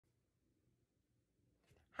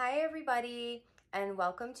Hi everybody, and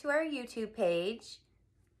welcome to our YouTube page.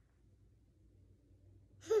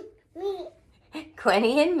 Me.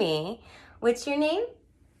 Gwenny and me. What's your name?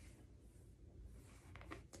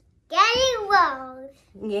 Daddy Rose.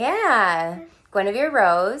 Yeah, Guinevere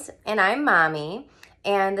Rose, and I'm Mommy.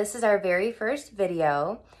 And this is our very first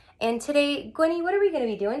video. And today, Gwenny, what are we going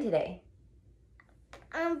to be doing today?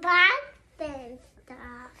 Unboxing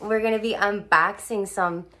stuff. We're going to be unboxing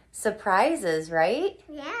some surprises, right?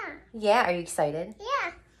 Yeah. Yeah, are you excited?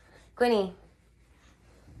 Yeah. Gwenny,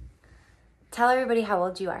 tell everybody how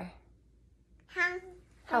old you are.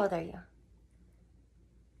 How old are you?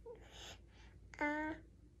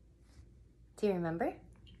 Do you remember?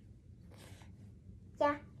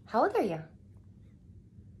 Yeah. How old are you?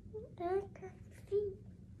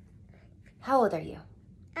 How old are you?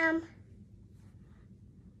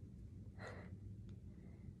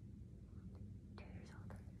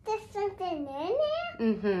 There's something in there?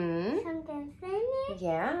 Mm-hmm. Something's in there?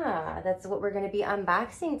 Yeah, that's what we're going to be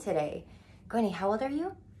unboxing today. Gwenny, how old are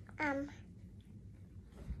you? Are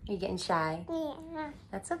you getting shy? Yeah.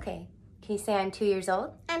 That's okay. Can you say I'm 2 years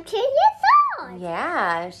old? I'm 2 years old.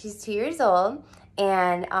 Yeah, she's 2 years old.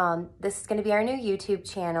 And this is going to be our new YouTube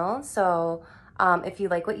channel. So if you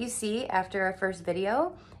like what you see after our first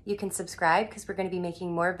video, you can subscribe because we're going to be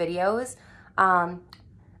making more videos.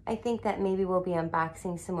 I think that maybe we'll be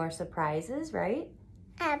unboxing some more surprises, right?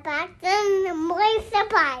 Unboxing more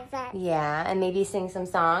surprises. Yeah, and maybe sing some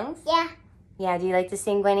songs? Yeah. Yeah, do you like to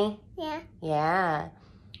sing, Gwenny? Yeah. Yeah.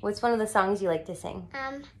 What's one of the songs you like to sing?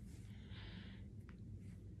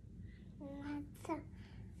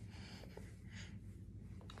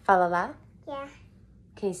 Fa la la? Yeah.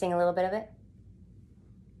 Can you sing a little bit of it?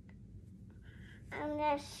 I'm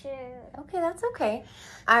not sure. Okay, that's okay.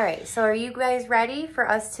 All right, so are you guys ready for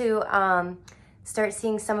us to start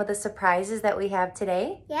seeing some of the surprises that we have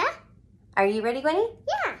today? Yeah? Are you ready, Gwenny?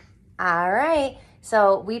 Yeah. All right,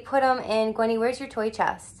 so we put them in. Gwenny, where's your toy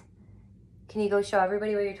chest? Can you go show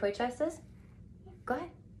everybody where your toy chest is? Go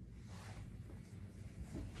ahead.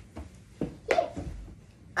 Yeah.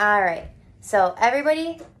 All right, so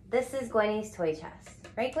everybody, this is Gwenny's toy chest.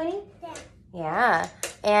 Right, Gwenny? Yeah. Yeah,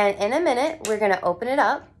 and in a minute, we're gonna open it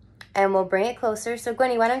up and we'll bring it closer. So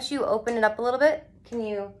Gwenny, why don't you open it up a little bit? Can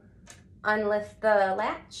you unlift the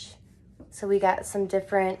latch? So we got some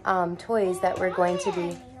different toys that we're going to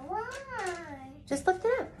be. Why? Just lift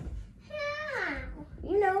it up. How?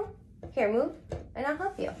 You know. Here, move, and I'll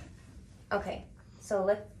help you. Okay, so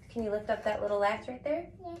lift. Can you lift up that little latch right there?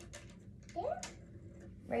 Yeah. Yeah.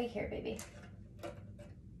 Right here, baby.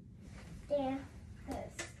 There. Yes.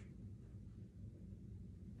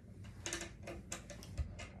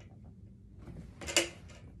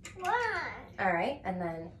 Why? All right, and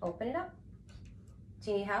then open it up.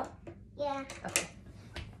 Do you need help? Yeah. Okay.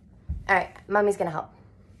 All right, Mommy's gonna help.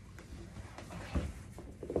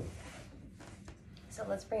 So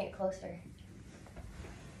let's bring it closer.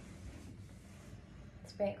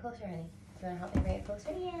 Let's bring it closer, honey. Do you wanna help me bring it closer?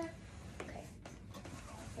 Yeah. Okay.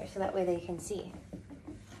 Here, so that way they can see.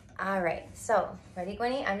 All right, so ready,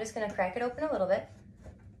 Gwenny? I'm just gonna crack it open a little bit.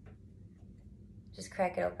 Just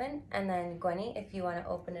crack it open, and then Gwenny, if you wanna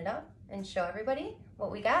open it up and show everybody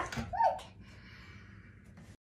what we got.